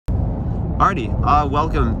Alrighty,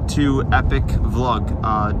 welcome to Epic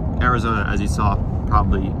Vlog, Arizona, as you saw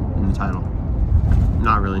probably in the title.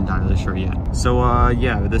 Not really entirely sure yet. So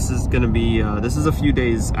yeah, this is gonna be, this is a few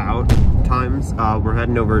days out times. We're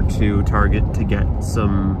heading over to Target to get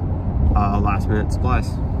some last minute supplies.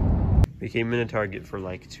 We came into Target for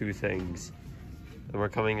like 2 things, and we're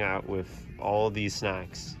coming out with all of these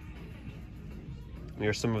snacks. We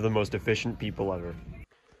are some of the most efficient people ever.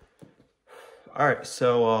 Alright,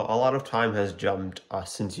 so a lot of time has jumped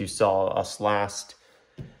since you saw us last.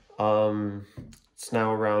 It's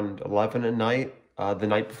now around 11 at night, the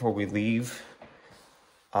night before we leave.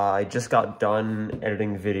 I just got done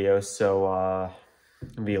editing the video, so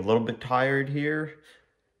I'm be a little bit tired here.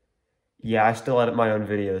 Yeah, I still edit my own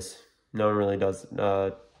videos. No one really does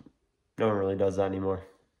that anymore.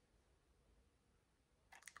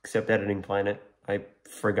 Except editing Planet. I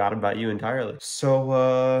forgot about you entirely.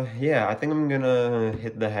 So, yeah, I think I'm gonna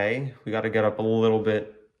hit the hay. We gotta get up a little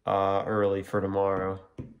bit early for tomorrow.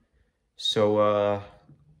 So,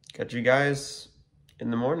 catch you guys in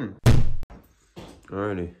the morning.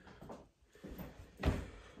 Alrighty.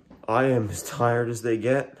 I am as tired as they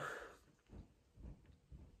get.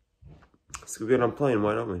 Let's go get on plane,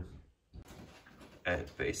 why don't we?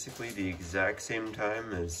 At basically the exact same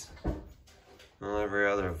time as every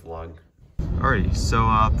other vlog. Alrighty, so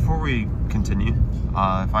before we continue,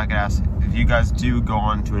 if I could ask, if you guys do go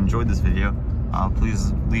on to enjoy this video,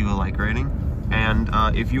 please leave a like rating. And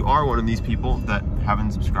if you are one of these people that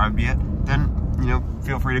haven't subscribed yet, then, you know,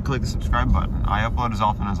 feel free to click the subscribe button. I upload as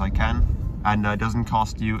often as I can, and it doesn't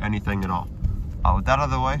cost you anything at all. With that out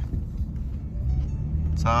of the way,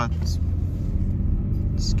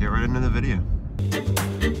 let's get right into the video.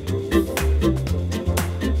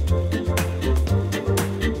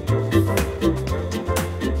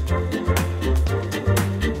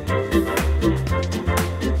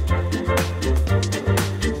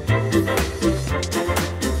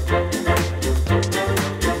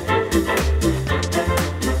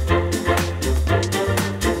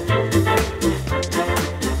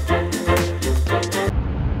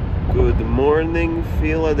 Good morning,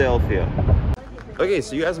 Philadelphia. Okay,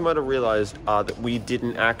 so you guys might have realized that we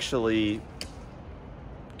didn't actually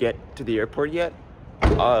get to the airport yet.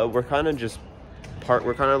 We're kind of just parked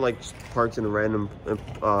in a random,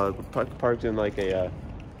 parked in like a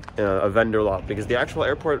vendor lot because the actual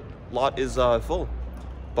airport lot is full.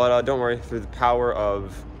 But don't worry, through the power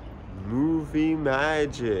of movie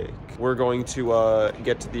magic, we're going to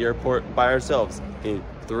get to the airport by ourselves in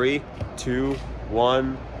 3, 2,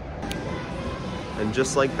 1. And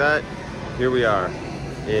just like that, here we are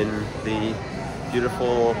in the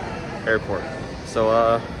beautiful airport.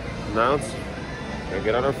 So now let's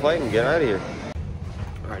get on our flight and get out of here.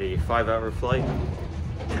 Alrighty, 5-hour flight.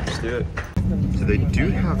 Let's do it. So they do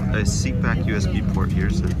have a seatback USB port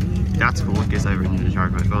here, so that's cool in case I ever need to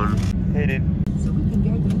charge my phone. Hey dude.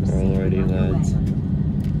 Alrighty lads.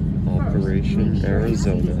 Operation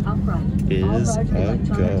Arizona is a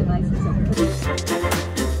go.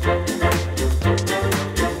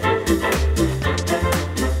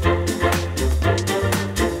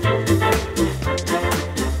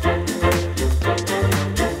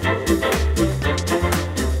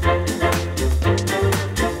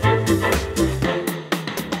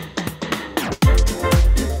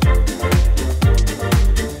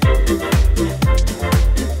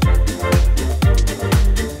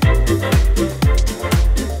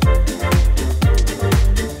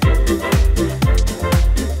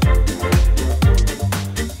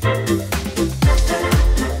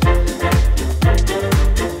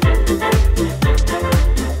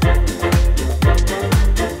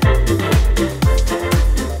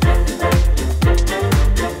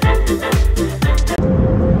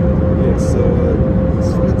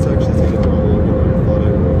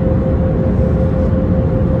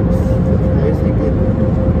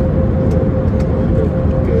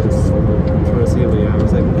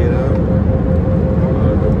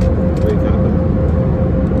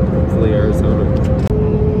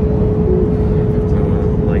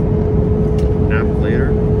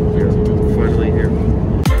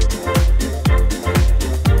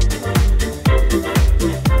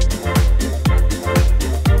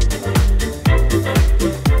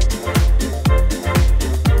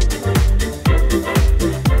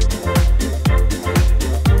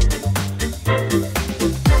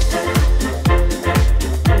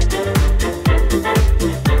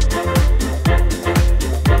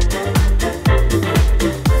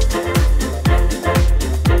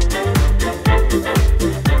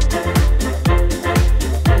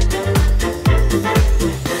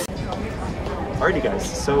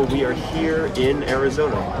 we are here in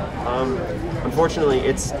Arizona. Unfortunately,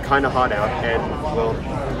 it's kind of hot out, and well,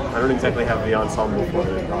 I don't exactly have the ensemble for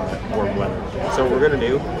warm weather. So what we're gonna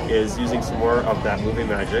do is, using some more of that movie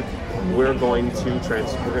magic, we're going to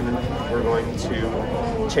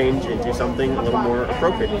change into something a little more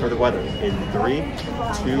appropriate for the weather. In 3,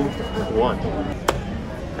 2, 1.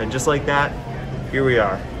 And just like that, here we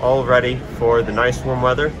are, all ready for the nice warm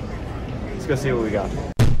weather. Let's go see what we got.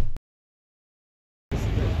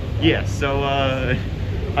 Yeah, so I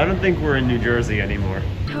don't think we're in New Jersey anymore.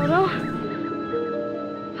 Toto,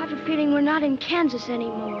 I have a feeling we're not in Kansas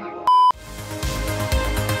anymore.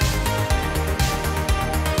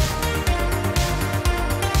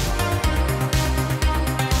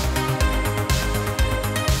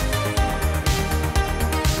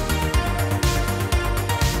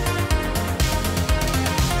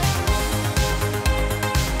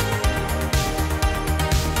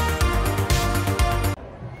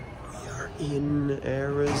 In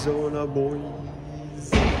Arizona, boys.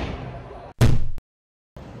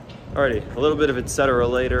 Alrighty, a little bit of etc.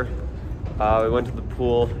 later. We went to the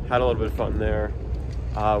pool, had a little bit of fun there.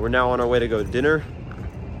 We're now on our way to go to dinner.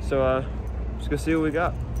 So let's go see what we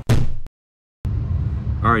got.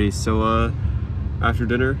 Alrighty, so after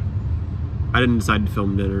dinner, I didn't decide to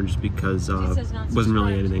film dinner just because wasn't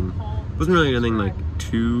really anything like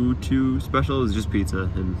too special. It was just pizza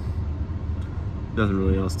and nothing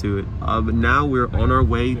really else to it. But now we're on our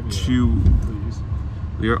way to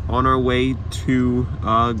go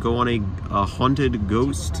on a haunted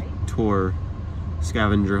ghost tour,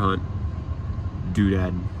 scavenger hunt,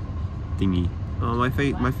 doodad thingy. Oh, my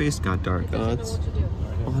face got dark. Oh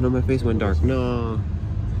no, my face went dark. No.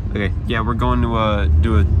 Okay, yeah, we're going to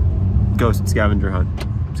do a ghost scavenger hunt.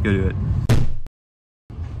 Let's go do it.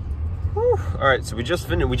 Whew. All right, so we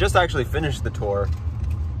just actually finished the tour.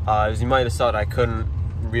 As you might have saw, I couldn't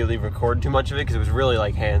really record too much of it because it was really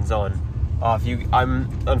like hands-on.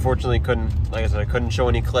 Unfortunately couldn't, like I said, I couldn't show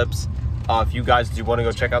any clips. If you guys do want to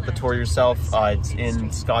go check out the tour yourself, it's in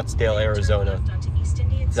Scottsdale, Arizona. If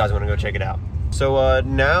you guys want to go check it out. So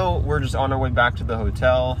now we're just on our way back to the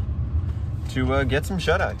hotel to get some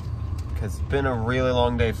shut-eye, because it's been a really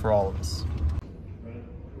long day for all of us.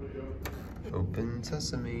 Open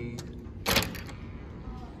sesame.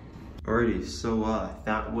 Alrighty, so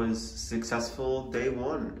that was successful day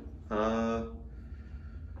 1.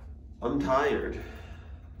 I'm tired,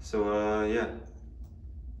 so yeah,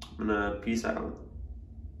 I'm gonna peace out.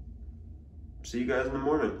 See you guys in the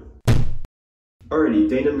morning. Alrighty,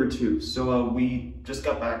 day number 2. So we just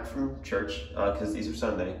got back from church because Easter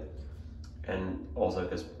Sunday, and also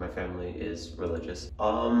because my family is religious.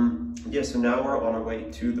 Yeah, so now we're on our way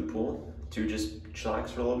to the pool to just chillax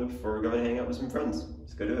for a little bit before we go and hang out with some friends.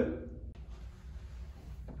 Let's go do it.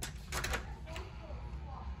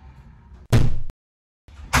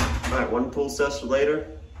 Alright, one pool session later.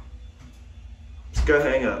 Let's go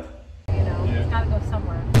hang out. You know, it's gotta go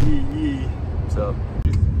somewhere. So,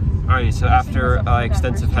 alright, so after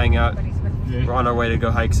extensive hangout, we're on our way to go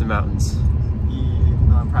hike some mountains.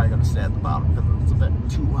 Yeah, I'm probably gonna stay at the bottom because it's a bit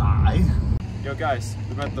too high. Yo guys,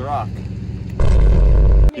 we went to the Rock.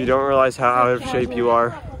 You don't realize how out of shape you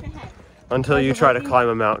are until you try to climb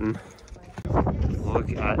a mountain.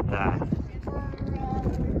 Look at that.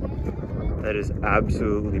 That is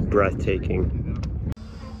absolutely breathtaking.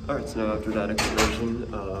 Alright, so now after that excursion,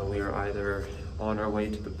 we are either on our way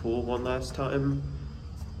to the pool one last time,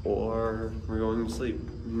 or we're going to sleep.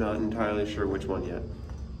 Not entirely sure which one yet.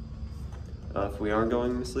 If we are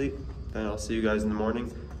going to sleep, then I'll see you guys in the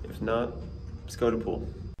morning. If not, let's go to pool.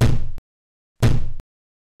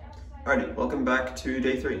 Alrighty, welcome back to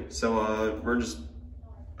day 3. So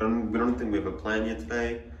we don't think we have a plan yet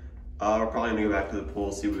today. We're probably gonna go back to the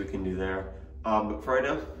pool, see what we can do there. But for right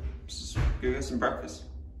now, let's just go get some breakfast.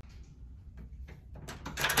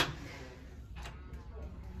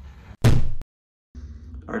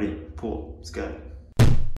 Alrighty, pool, let's go.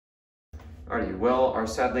 Alrighty, well,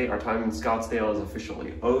 sadly, our time in Scottsdale is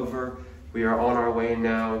officially over. We are on our way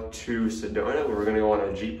now to Sedona, where we're gonna go on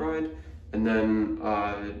a Jeep ride, and then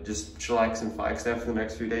just chillax in Flagstaff for the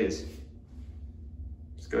next few days.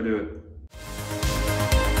 Let's go do it.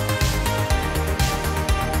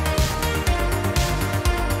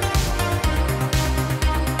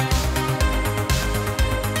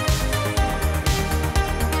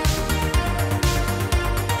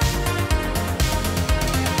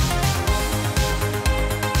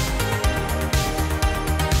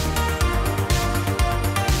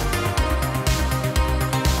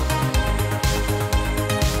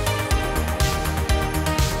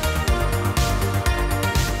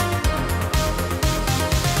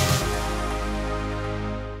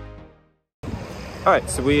 Alright,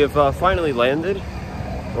 so we have finally landed,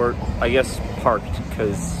 or I guess parked,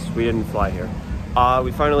 because we didn't fly here.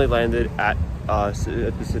 We finally landed at the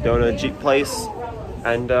Sedona Jeep place,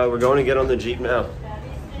 and we're going to get on the Jeep now.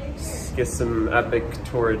 Let's get some epic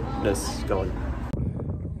touredness going.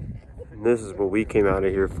 And this is what we came out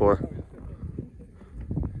of here for.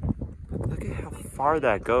 Look at how far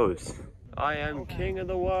that goes. I am king of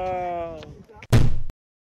the world.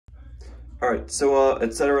 Alright, so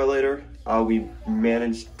etc. later, we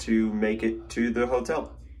managed to make it to the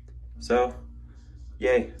hotel. So,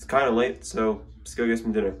 yay, it's kind of late, so let's go get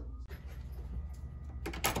some dinner.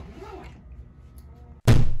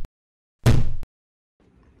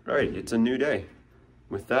 Alright, it's a new day.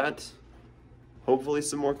 With that, hopefully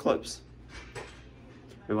some more clips.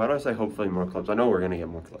 Wait, why do I say hopefully more clips? I know we're gonna get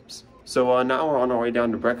more clips. So now we're on our way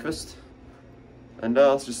down to breakfast, and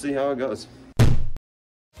let's just see how it goes.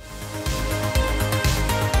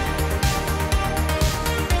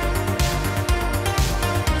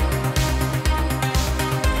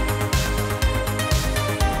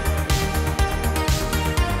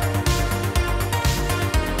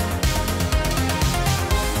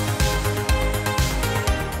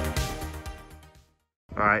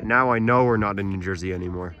 Alright, now I know we're not in New Jersey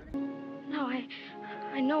anymore. No,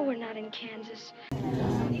 I know we're not in Kansas.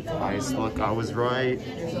 Guys, look, I was right.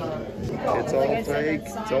 It's all fake.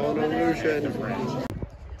 It's all an illusion.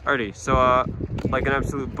 Alrighty, so like an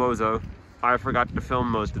absolute bozo, I forgot to film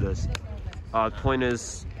most of this. The point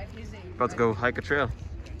is, about to go hike a trail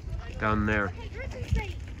down there.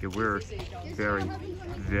 Okay, we're very,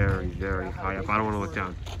 very, very high up. I don't want to look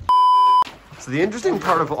down. So the interesting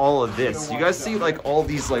part of all of this, you guys see like all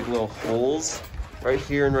these like little holes right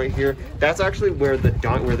here and right here? That's actually where they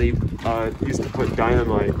used to put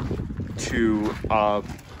dynamite to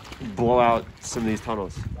blow out some of these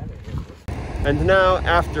tunnels. And now,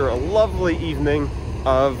 after a lovely evening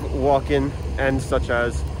of walking and such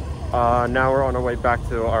as, now we're on our way back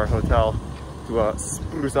to our hotel to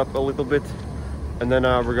spruce up a little bit, and then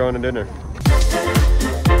we're going to dinner.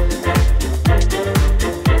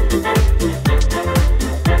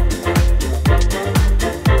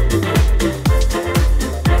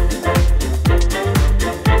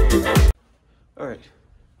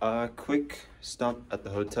 Quick stop at the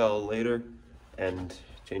hotel later and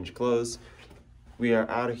change clothes. We are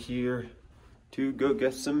out of here to go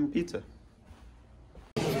get some pizza.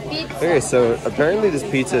 Okay, so apparently this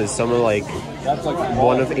pizza is some of like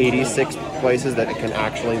one of 86 places that can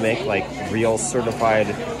actually make like real certified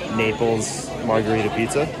Naples margarita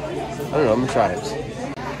pizza. I don't know, I'm gonna try it.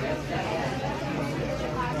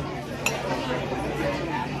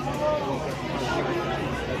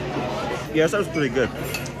 Yes, that was pretty good.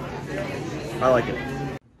 I like it.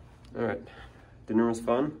 All right, dinner was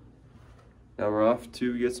fun. Now we're off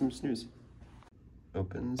to get some snooze.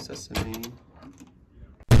 Open sesame.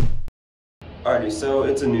 Alrighty, so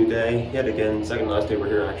it's a new day. Yet again, second last day we're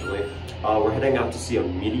here actually. We're heading out to see a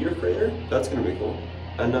meteor crater. That's gonna be cool.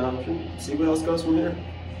 And see what else goes from here.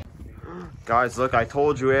 Guys, look, I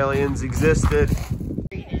told you aliens existed.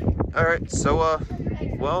 Alright, so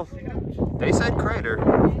well, they said crater.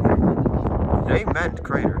 They meant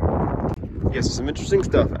crater. Yes, some interesting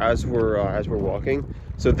stuff as we're walking.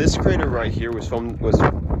 So this crater right here was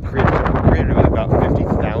created about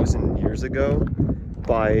 50,000 years ago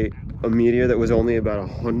by a meteor that was only about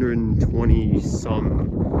 120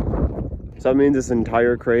 some. So that means this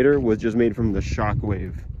entire crater was just made from the shock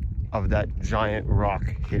wave of that giant rock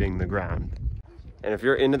hitting the ground. And if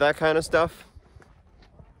you're into that kind of stuff,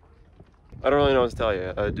 I don't really know what to tell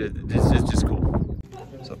you. It's just cool.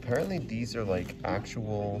 So apparently these are like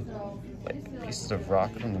actual like pieces of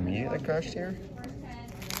rock from the meteor that crashed here.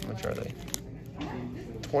 How much are they?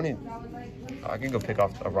 20. I can go pick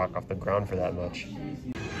off a rock off the ground for that much.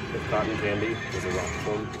 If cotton candy is a rock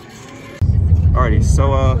form. Alrighty,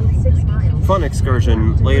 so fun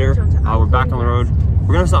excursion later. We're back on the road.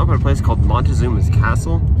 We're gonna stop at a place called Montezuma's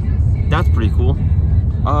Castle. That's pretty cool.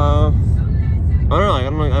 I don't know. I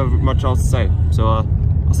don't have much else to say. So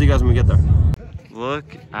I'll see you guys when we get there.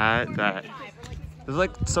 Look at that. There's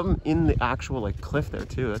like something in the actual like cliff there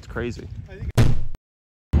too. That's crazy.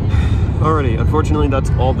 Alrighty, unfortunately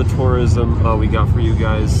that's all the tourism we got for you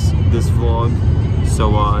guys this vlog.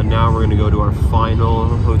 So now we're gonna go to our final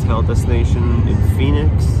hotel destination in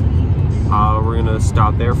Phoenix. We're gonna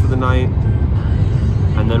stop there for the night,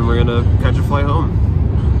 and then we're gonna catch a flight home.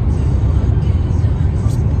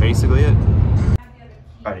 That's basically it.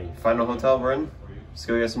 Alrighty, final hotel we're in. Let's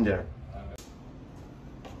go get some dinner.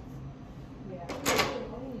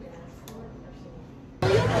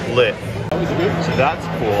 Lit. So that's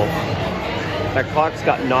cool. That clock's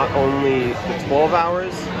got not only the 12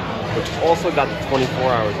 hours, but it's also got the 24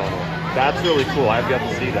 hours on it. That's really cool. I've got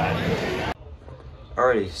to see that.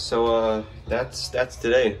 Alrighty, so that's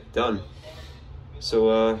today done.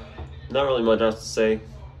 So not really much else to say.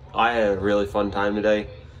 I had a really fun time today.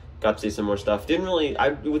 Got to see some more stuff. Didn't really.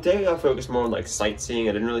 Today I focused more on like sightseeing.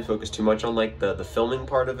 I didn't really focus too much on like the filming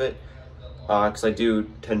part of it, because I do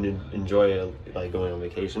tend to enjoy like going on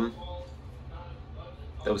vacation.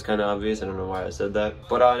 That was kind of obvious. I don't know why I said that.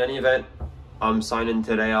 But in any event, I'm signing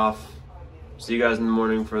today off. See you guys in the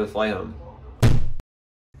morning for the flight home.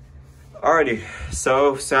 Alrighty,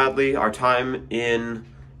 so sadly our time in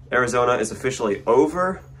Arizona is officially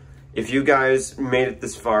over. If you guys made it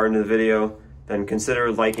this far into the video, then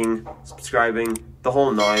consider liking, subscribing, the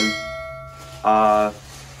whole nine.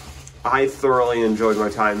 I thoroughly enjoyed my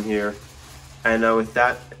time here. And with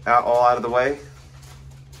that all out of the way,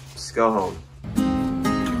 just go home.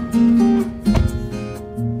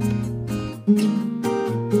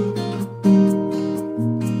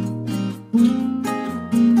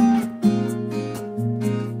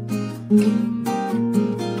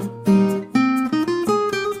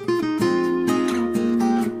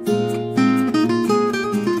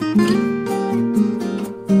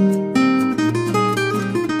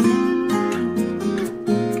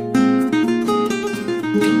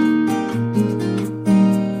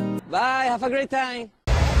 Bye, have a great time.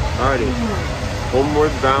 Alrighty,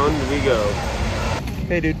 homeward bound we go.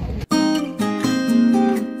 Hey dude.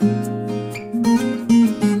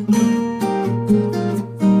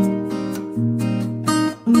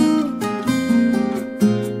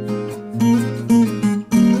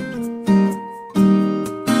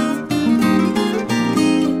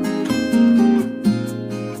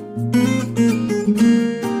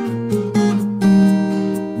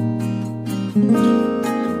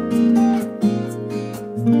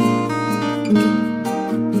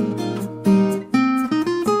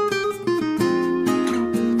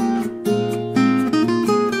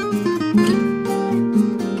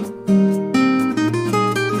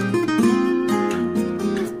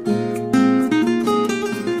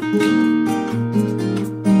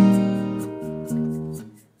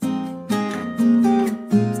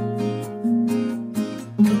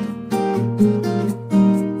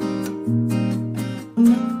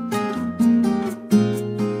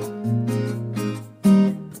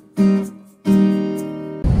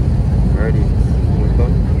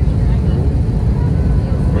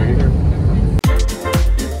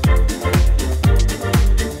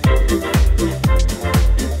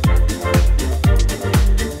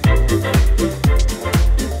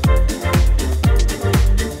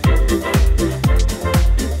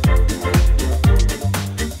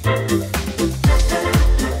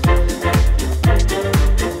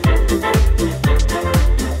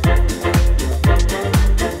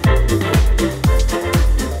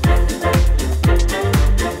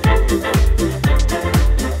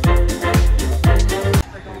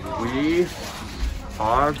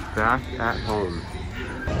 Are back at home.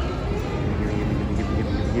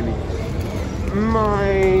 Gimme.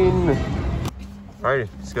 Mine. Alrighty,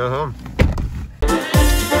 let's go home.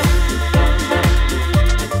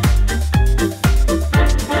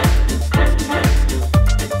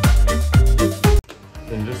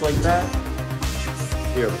 And just like that,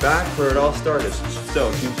 we are back where it all started. So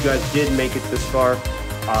if you guys did make it this far,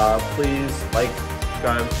 please like,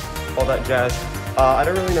 subscribe, all that jazz. I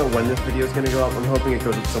don't really know when this video is going to go up. I'm hoping it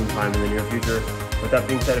goes up sometime in the near future. With that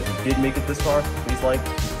being said, if you did make it this far, please like,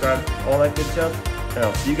 subscribe, all that good stuff. And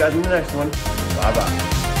I'll see you guys in the next one.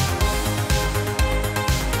 Bye-bye.